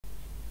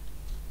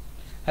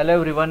Hello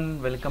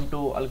everyone, welcome to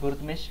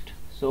Algorithmist.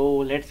 So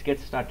let's get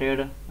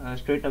started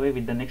straight away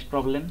with the next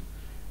problem.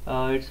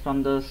 It's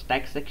from the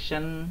stack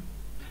section.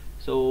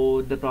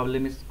 So the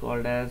problem is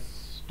called as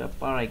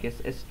Stpar, I guess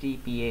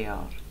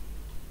Stpar.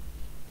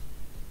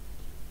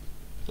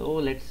 So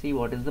let's see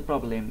what is the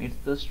problem. It's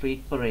the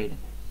street parade.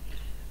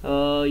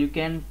 You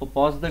can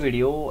pause the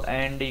video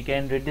and you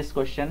can read this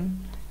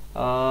question.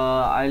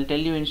 I'll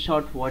tell you in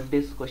short what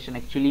this question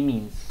actually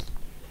means.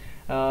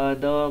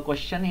 The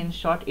question in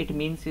short it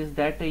means is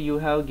that you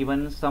have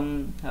given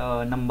some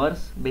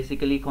numbers,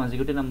 basically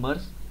consecutive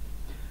numbers,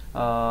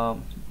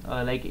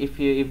 like if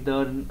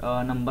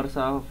the numbers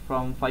are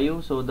from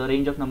 5, so the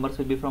range of numbers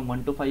will be from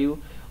 1 to 5,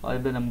 or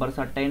if the numbers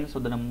are 10, so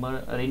the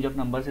range of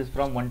numbers is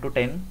from 1 to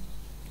 10.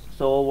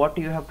 So what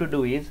you have to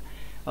do is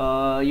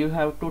you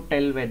have to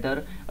tell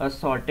whether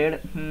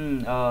sorted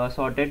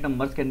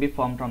numbers can be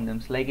formed from them.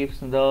 So like if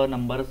the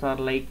numbers are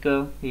like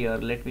here,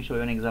 let me show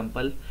you an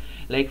example,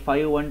 like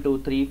 5 1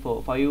 2 3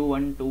 4 5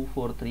 1 2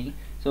 4 3.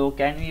 So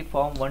can we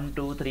form 1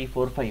 2 3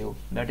 4 5?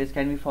 That is,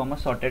 can we form a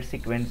sorted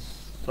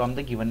sequence from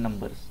the given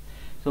numbers?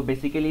 So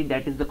basically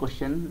that is the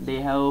question. They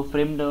have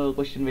framed the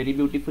question very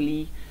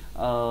beautifully,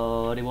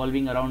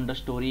 revolving around the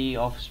story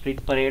of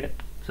street parade.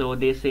 So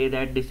they say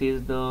that this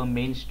is the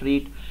main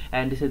street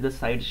and this is the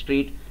side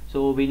street,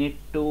 so we need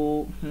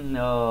to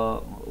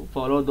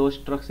follow those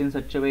trucks in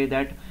such a way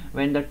that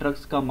when the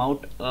trucks come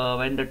out,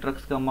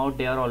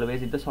 they are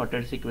always in the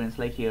sorted sequence,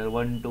 like here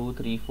 1 2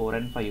 3 4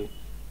 and 5.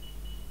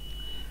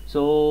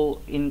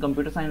 So in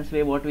computer science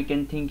way, what we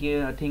can think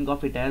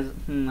of it as,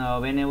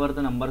 whenever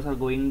the numbers are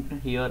going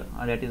here,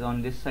 that is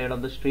on this side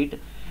of the street,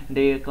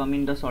 they come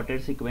in the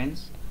sorted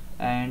sequence,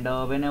 and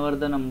whenever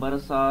the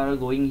numbers are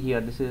going here,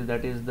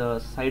 that is the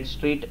side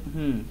street,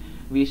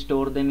 we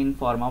store them in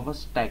form of a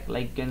stack,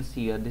 like you can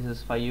see here, this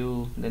is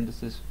 5, then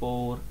this is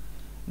 4,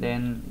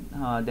 then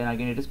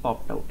again it is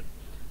popped out.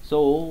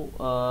 So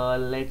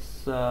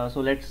let's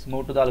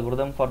move to the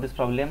algorithm for this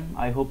problem.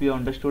 I hope you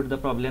understood the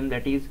problem.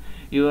 That is,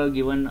 you are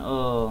given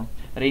a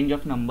range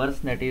of numbers,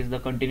 that is the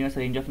continuous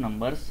range of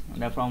numbers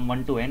from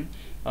 1 to n.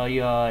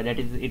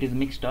 It is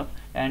mixed up,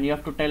 and you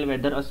have to tell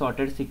whether a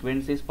sorted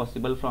sequence is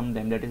possible from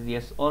them, that is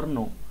yes or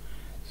no.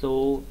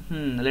 So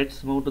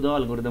let's move to the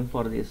algorithm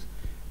for this.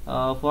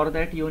 For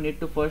that you need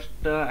to first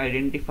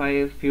identify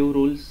a few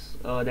rules,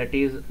 that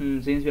is,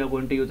 since we are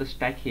going to use a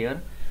stack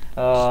here,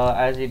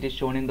 as it is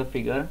shown in the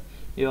figure,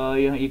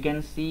 you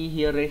can see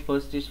here, right,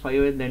 first is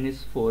 5, then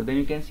is 4, then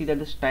you can see that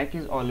the stack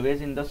is always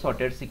in the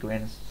sorted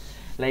sequence,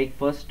 like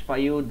first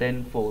 5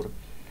 then 4,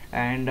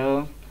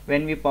 and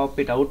when we pop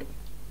it out,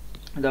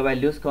 the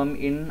values come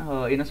in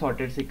a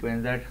sorted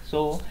sequence. That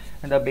so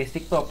the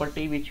basic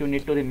property which you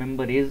need to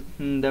remember is,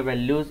 the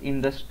values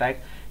in the stack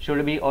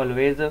should be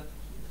always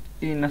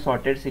in a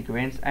sorted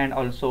sequence, and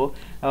also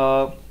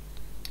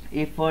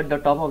if the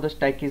top of the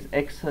stack is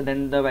x,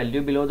 then the value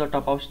below the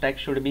top of stack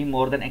should be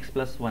more than x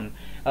plus 1,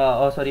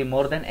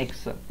 more than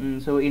x.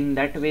 So in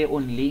that way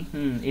only,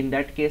 in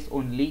that case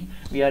only,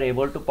 we are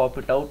able to pop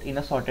it out in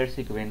a sorted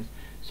sequence.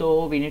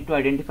 So we need to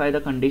identify the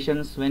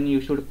conditions when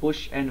you should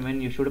push and when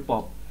you should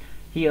pop.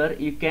 Here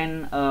you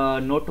can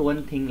note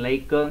one thing,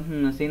 like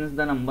since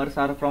the numbers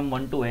are from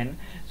 1 to n,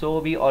 so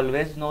we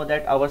always know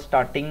that our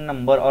starting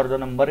number, or the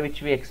number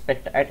which we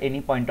expect at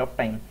any point of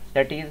time,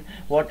 that is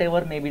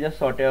whatever may be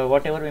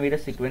the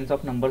sequence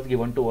of numbers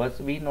given to us,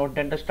 we note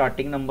that the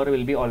starting number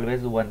will be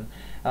always 1,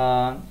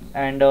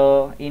 and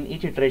in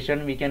each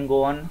iteration we can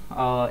go on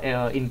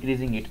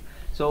increasing it.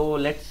 So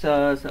let's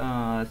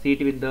see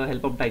it with the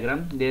help of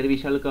diagram. There we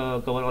shall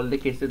cover all the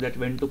cases, that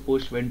when to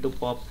push, when to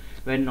pop,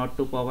 when not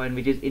to pop, and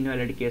which is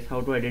invalid case,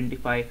 how to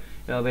identify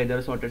whether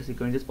a sorted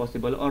sequence is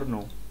possible or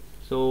no.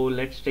 So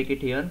let's take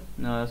it here.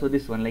 So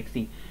this one, like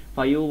see,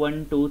 5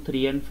 1 2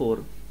 3 and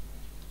 4,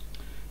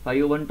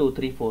 5 1 2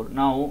 3 4.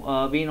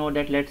 Now we know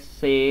that, let's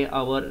say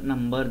our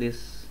number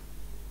this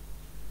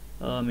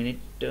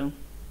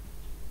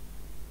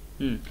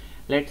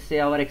let's say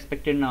our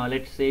expected, now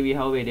let's say we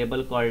have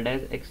variable called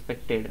as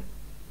expected.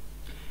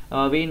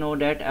 We know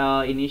that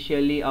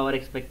initially our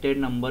expected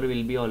number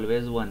will be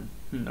always 1,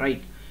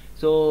 right?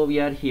 So we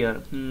are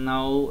here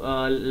now.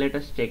 Let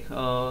us check.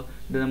 The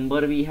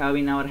number we have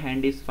in our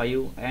hand is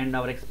 5 and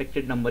our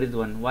expected number is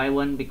 1. Why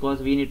 1? Because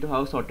we need to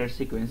have sorted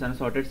sequence, and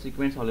sorted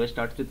sequence always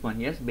starts with 1.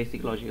 Yes,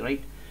 basic logic,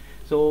 right?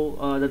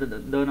 So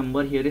the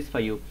number here is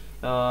 5,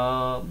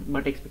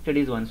 but expected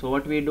is 1. So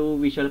what we do,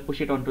 we shall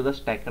push it onto the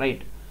stack,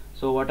 right?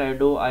 So what I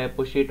do, I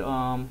push it,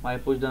 I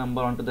push the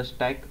number onto the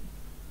stack.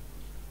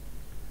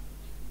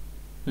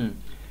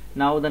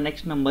 Now the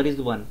next number is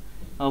 1.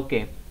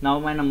 Okay, now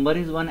my number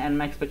is 1 and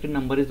my expected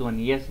number is 1.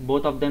 Yes,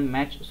 both of them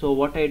match. So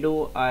what I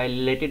do, I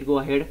let it go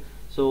ahead.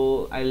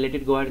 So I let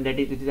it go ahead, that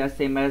is, it is as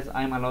same as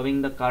I am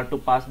allowing the car to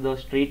pass the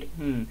street.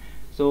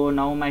 So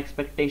now my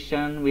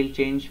expectation will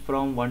change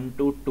from 1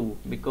 to 2,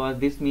 because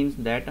this means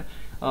that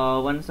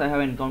once I have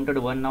encountered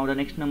 1, now the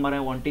next number I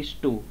want is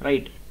 2,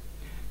 right?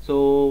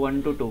 So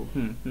 1 to 2.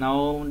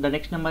 Now the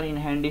next number in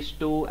hand is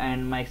 2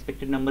 and my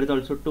expected number is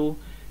also 2.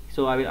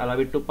 so I will allow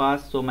it to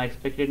pass. So my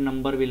expected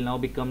number will now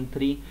become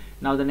 3.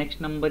 Now the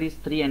next number is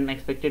 3 and my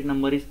expected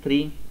number is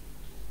 3.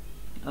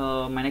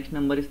 My next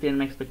number is 3 and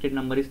my expected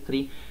number is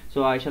 3,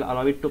 so I shall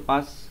allow it to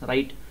pass,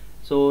 right?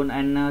 So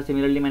and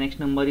similarly my next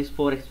number is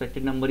 4,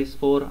 expected number is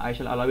 4, I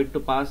shall allow it to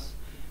pass.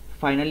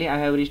 Finally I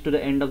have reached to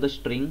the end of the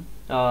string,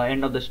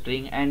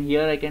 and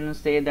here I can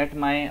say that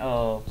my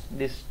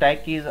this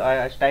stack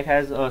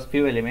has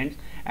few elements,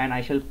 and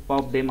I shall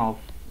pop them off.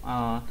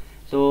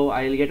 So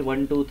I will get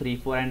 1 2 3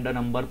 4 and the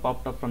number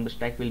popped up from the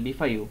stack will be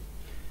 5.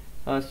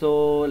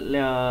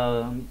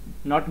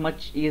 Not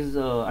much is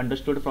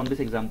understood from this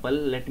example.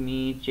 Let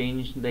me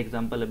change the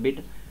example a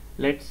bit.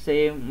 Let's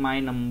say my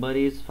number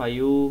is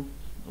 5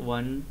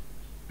 1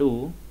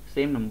 2,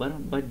 same number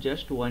but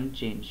just one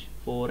change,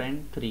 4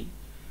 and 3.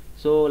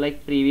 So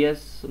like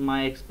previous,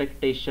 my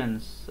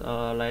expectations,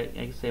 like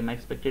I say, my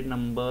expected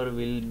number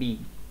will be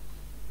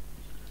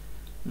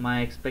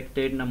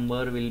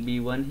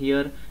 1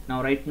 here.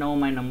 Now right now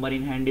my number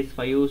in hand is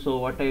 5, so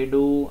what I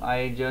do,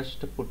 I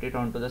just put it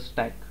onto the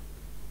stack.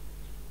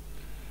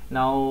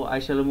 Now I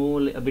shall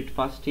move a bit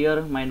fast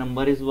here. My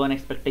number is 1,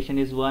 expectation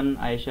is 1,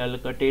 I shall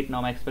cut it.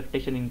 Now my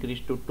expectation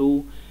increased to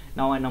 2.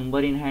 Now my number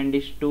in hand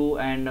is 2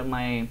 and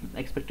my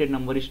expected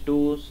number is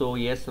 2, so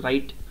yes,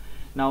 right.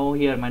 Now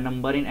here my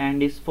number in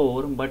hand is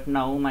 4, but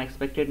now my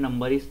expected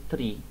number is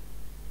 3.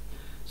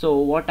 So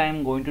what I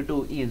am going to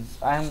do is,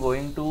 I am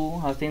going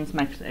to since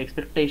my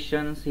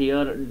expectations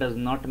here does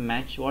not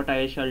match, what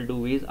I shall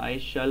do is I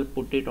shall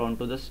put it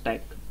onto the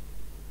stack,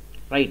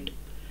 right?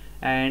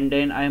 And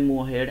then I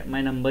move ahead.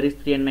 My number is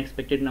 3 and my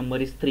expected number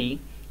is 3.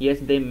 Yes,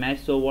 they match.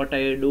 So what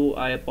I do,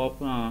 I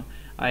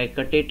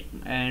cut it,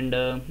 and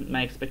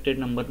my expected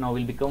number now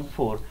will become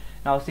 4.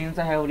 Now since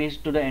I have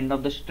reached to the end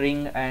of the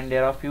string and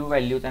there are few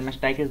values and my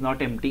stack is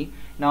not empty,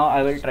 now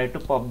I will try to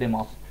pop them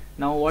off.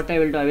 Now what I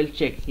will do, I will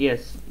check.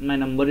 Yes, my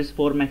number is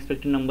 4, my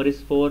expected number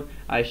is 4.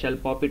 I shall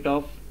pop it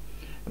off.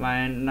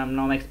 Now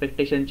my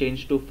expectation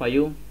changed to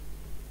 5.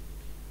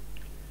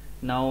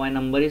 Now my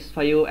number is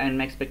 5 and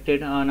my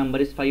expected number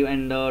is 5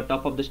 and the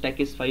top of the stack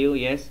is 5.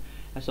 Yes,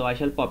 so I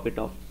shall pop it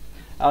off.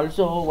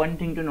 Also one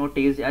thing to note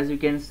is, as you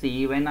can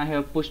see, when I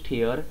have pushed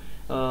here,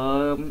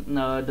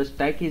 the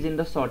stack is in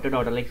the sorted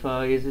order, like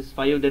is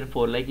 5 then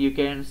 4, like you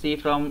can see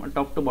from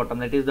top to bottom,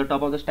 that is the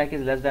top of the stack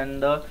is less than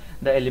the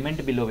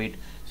element below it.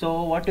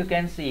 So what you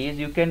can see is,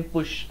 you can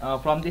push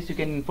from this you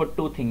can input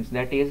two things,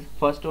 that is,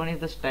 first one is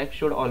the stack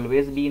should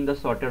always be in the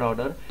sorted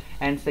order,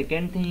 and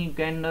second thing you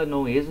can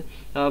know is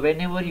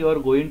whenever you are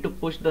going to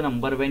push the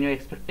number when your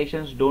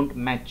expectations don't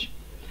match,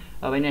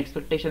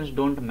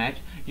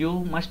 you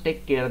must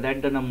take care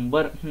that the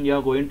number you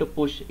are going to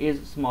push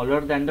is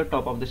smaller than the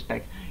top of the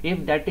stack.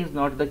 If that is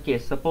not the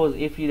case, suppose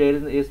if there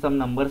is some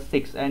number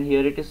 6 and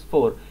here it is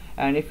 4,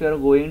 and if you are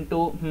going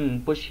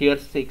to push here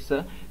 6,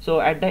 so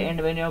at the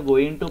end when you are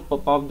going to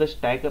pop off the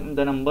stack,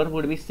 the number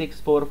would be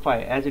 6 4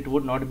 5, as it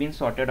would not be in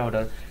sorted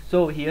order.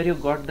 So here you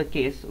got the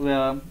case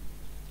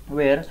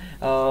where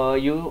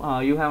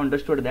you have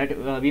understood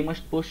that we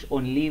must push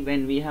only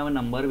when we have a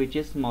number which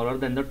is smaller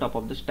than the top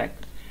of the stack,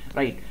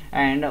 right?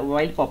 And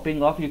while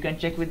popping off, you can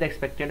check with the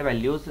expected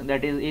values,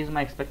 that is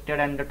my expected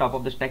and the top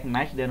of the stack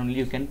match, then only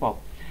you can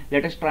pop.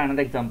 Let us try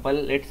another example.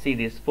 Let's see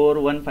this 4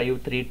 1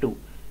 5 3 2.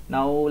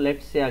 Now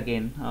let's say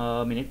again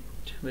a minute,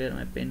 where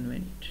my pen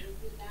went.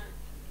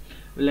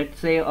 Let's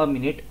say a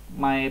minute,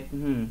 my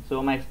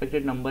so my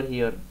expected number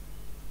here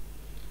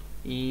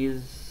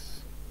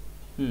is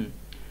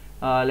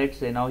let's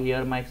say now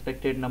here my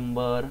expected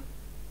number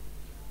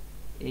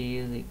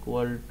is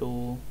equal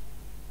to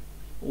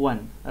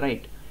 1,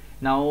 right?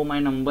 Now my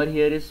number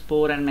here is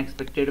 4 and my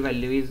expected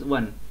value is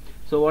 1.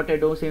 So what I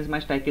do, since my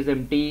stack is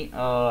empty,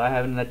 I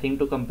have nothing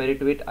to compare it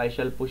with, I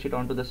shall push it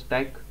onto the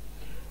stack.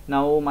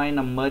 Now my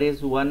number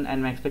is 1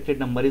 and my expected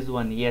number is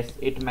 1. Yes,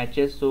 it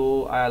matches,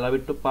 so I allow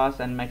it to pass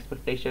and my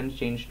expectation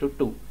changed to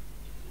 2.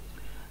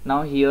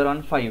 Now here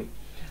on 5,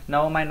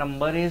 now my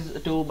number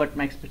is 2 but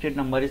my expected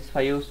number is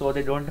 5, so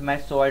they don't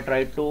match, so I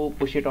try to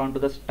push it onto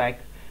the stack.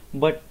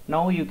 But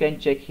now you can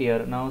check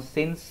here. Now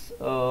since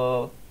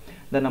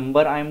the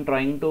number I am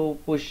trying to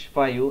push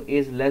 5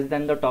 is less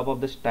than the top of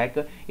the stack,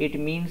 it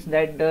means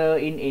that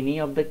in any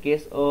of the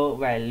case a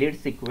valid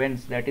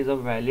sequence, that is a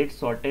valid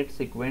sorted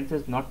sequence,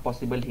 is not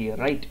possible here,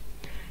 right?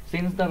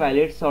 Since the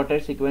valid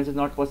sorted sequence is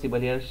not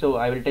possible here, so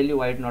I will tell you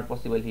why it's not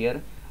possible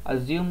here.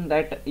 Assume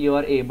that you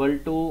are able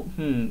to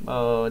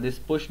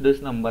push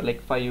this number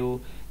like 5,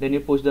 then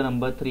you push the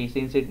number 3,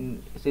 since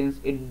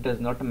it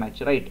does not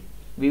match, right?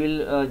 We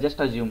will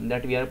just assume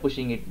that we are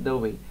pushing it the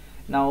way.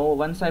 Now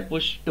once I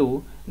push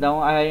 2, now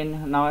I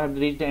have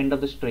reached the end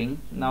of the string.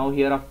 Now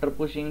here after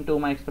pushing 2,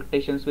 my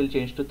expectations will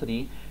change to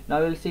 3. Now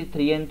you will see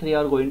 3 and 3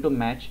 are going to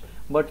match,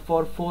 but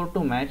for 4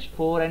 to match,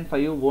 4 and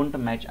 5 won't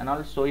match. And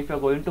also if you are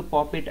going to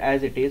pop it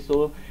as it is,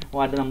 so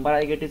what the number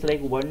I get is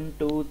like 1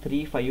 2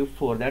 3 5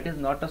 4. That is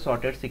not a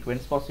sorted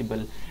sequence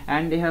possible.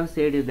 And they have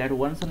said is that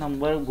once a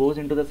number goes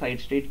into the side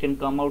state, it can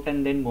come out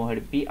and then move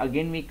ahead.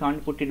 Again we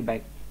can't put it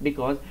back.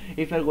 because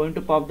if you are going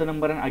to pop the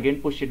number and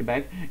again push it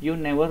back, you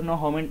never know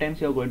how many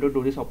times you are going to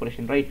do this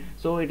operation, right?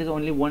 So it is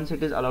only once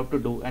it is allowed to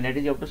do, and that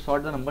is you have to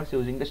sort the numbers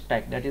using the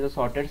stack. That is, a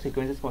sorted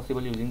sequence is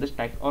possible using the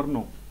stack or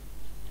no.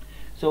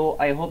 So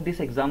I hope this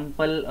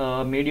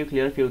example made you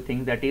clear few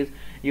things. That is,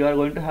 you are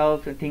going to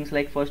have things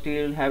like, first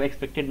you will have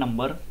expected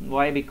number.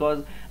 Why?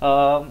 Because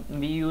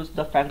we use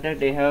the fact that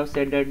they have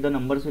said that the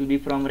numbers will be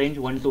from range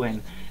 1 to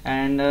n,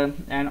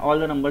 and all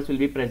the numbers will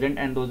be present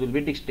and those will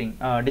be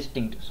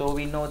distinct. So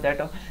we know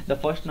that the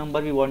first number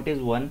we want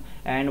is 1,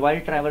 and while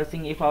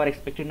traversing, if our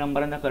expected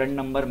number and the current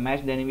number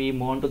match, then we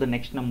move on to the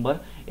next number,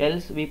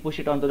 else we push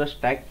it onto the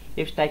stack.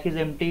 If stack is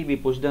empty, we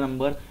push the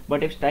number,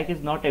 but if stack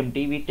is not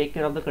empty, we take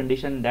care of the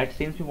condition that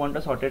since we want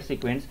a sorted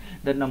sequence,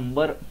 the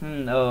number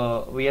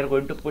we are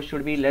going to push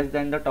should be less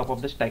than the top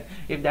of the stack.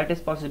 If that is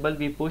possible,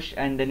 we push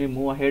and then we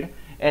move ahead.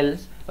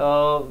 Else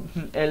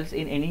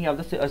in any of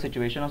the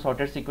situation, a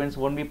sorted sequence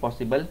won't be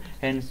possible,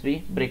 hence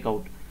we break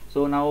out.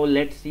 So now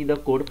let's see the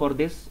code for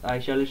this. I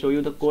shall show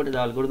you the code. The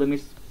algorithm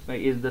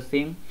is the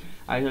same.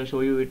 I shall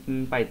show you it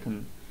in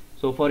Python.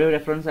 So for your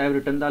reference, I have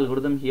written the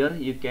algorithm here.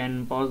 You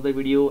can pause the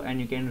video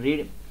and you can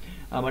read,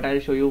 but I will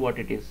show you what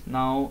it is.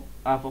 Now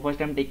for first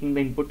I'm taking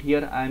the input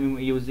here. I'm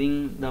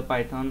using the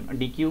Python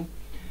DQ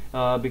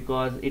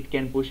because it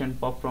can push and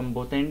pop from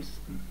both ends,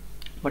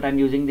 but I'm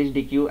using this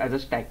DQ as a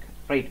stack,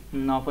 right?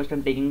 Now first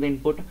I'm taking the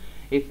input.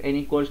 If n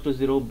equals to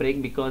 0,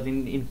 break, because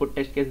in input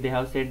test case they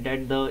have said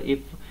that if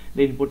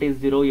the input is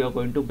 0, you are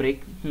going to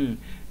break.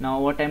 Now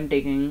what I'm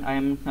taking, I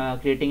am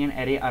creating an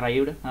array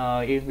arrived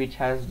which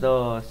has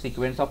the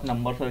sequence of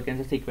numbers, or you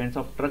can say sequence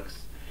of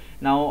trucks.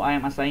 Now I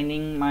am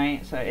assigning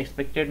my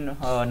expected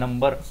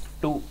number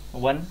to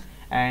 1,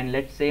 and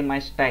let's say my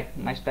stack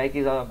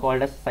is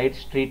called as side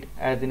street,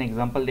 as in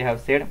example they have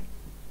said,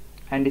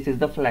 and this is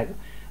the flag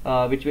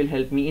which will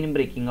help me in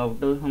breaking out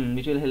the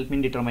which will help me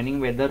in determining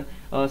whether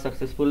a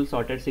successful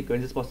sorted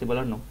sequence is possible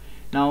or no.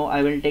 Now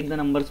I will take the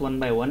numbers one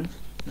by one.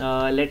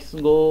 Let's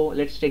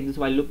take this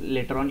while loop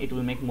later on, it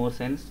will make more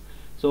sense.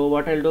 So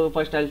what I'll do,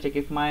 first I'll check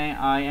if my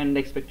I and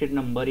the expected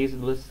number is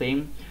the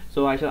same,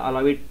 so I shall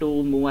allow it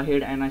to move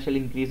ahead and I shall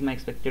increase my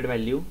expected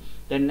value.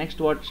 Then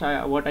next what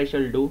I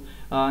shall do,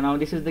 now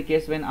this is the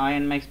case when I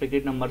and my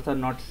expected numbers are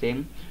not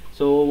same.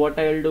 So what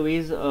I will do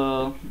is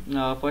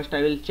first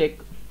I will check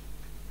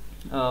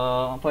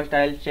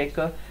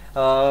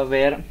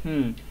where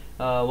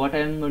what I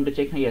am going to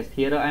check. Yes,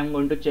 here I am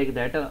going to check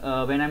that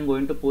when I am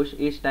going to push,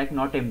 is stack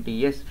not empty.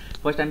 Yes,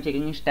 first I am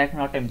checking is stack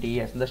not empty.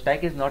 Yes, the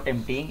stack is not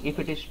empty. If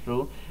it is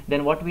true,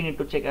 then what we need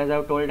to check, as I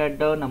have told, that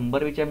the number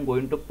which I am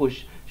going to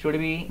push should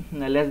be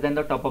less than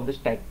the top of the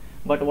stack.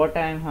 But what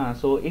I am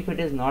so if it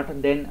is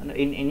not, then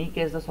in any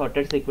case the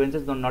sorted sequence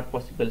is not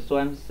possible. So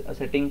I am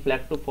setting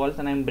flag to false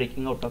and I am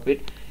breaking out of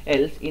it.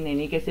 Else in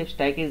any case if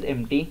stack is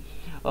empty,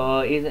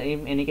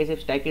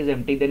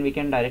 then we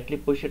can directly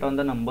push it on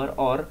the number,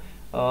 or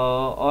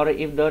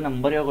if the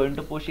number you are going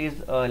to push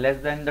is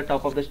less than the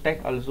top of the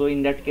stack, also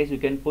in that case you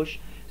can push.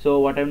 So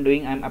what I'm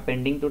doing, I'm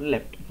appending to the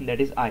left, that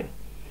is I.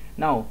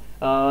 Now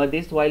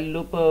this while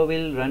loop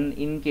will run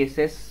in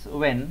cases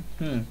when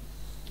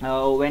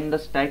the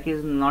stack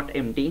is not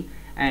empty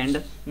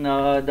and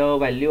the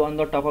value on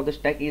the top of the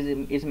stack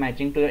is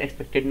matching to your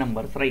expected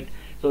numbers, right?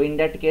 So in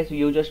that case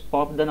you just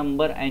pop the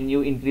number and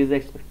you increase the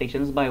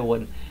expectations by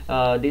 1.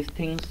 These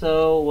things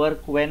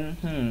work when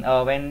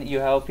you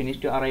have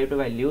finished your arrived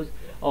values,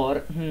 or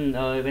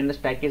when the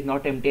stack is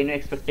not empty and your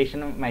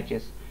expectation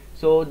matches.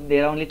 So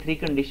there are only 3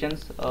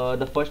 conditions.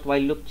 The first while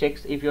loop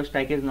checks if your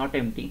stack is not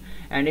empty,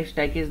 and if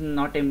stack is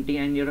not empty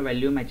and your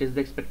value matches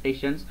the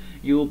expectations,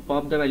 you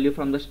pop the value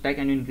from the stack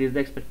and you increase the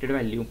expected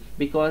value.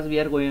 Because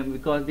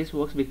this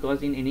works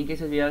because in any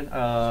cases we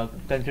are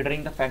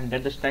considering the fact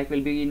that the stack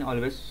will be in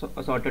always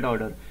sorted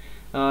order.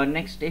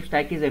 Next, if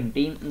stack is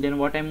empty, then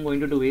what I'm going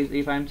to do is,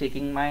 if I'm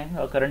checking my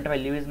current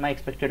value is my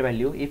expected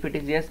value. If it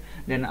is yes,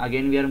 then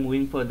again we are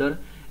moving further.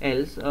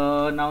 Else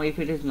now if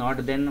it is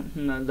not, then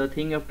the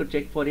thing you have to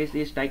check for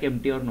is stack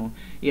empty or no.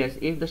 Yes,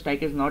 if the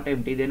stack is not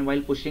empty, then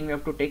while pushing we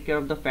have to take care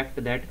of the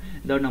fact that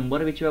the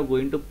number which you are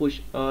going to push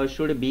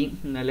should be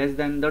less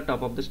than the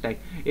top of the stack.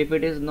 If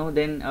it is no,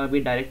 then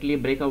we directly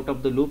break out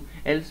of the loop,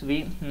 else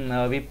we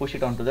push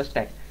it onto the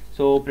stack.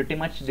 So pretty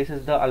much this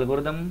is the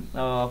algorithm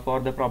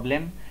for the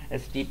problem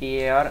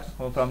Stpar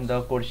from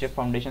the Codechef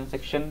foundation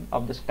section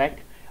of the stack.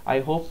 I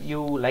hope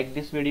you like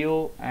this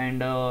video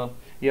and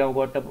you have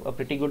got a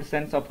pretty good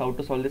sense of how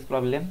to solve this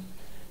problem.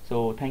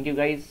 So thank you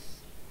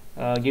guys.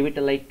 Give it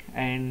a like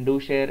and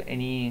do share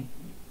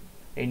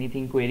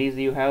anything queries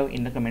you have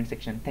in the comment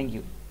section. Thank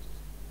you.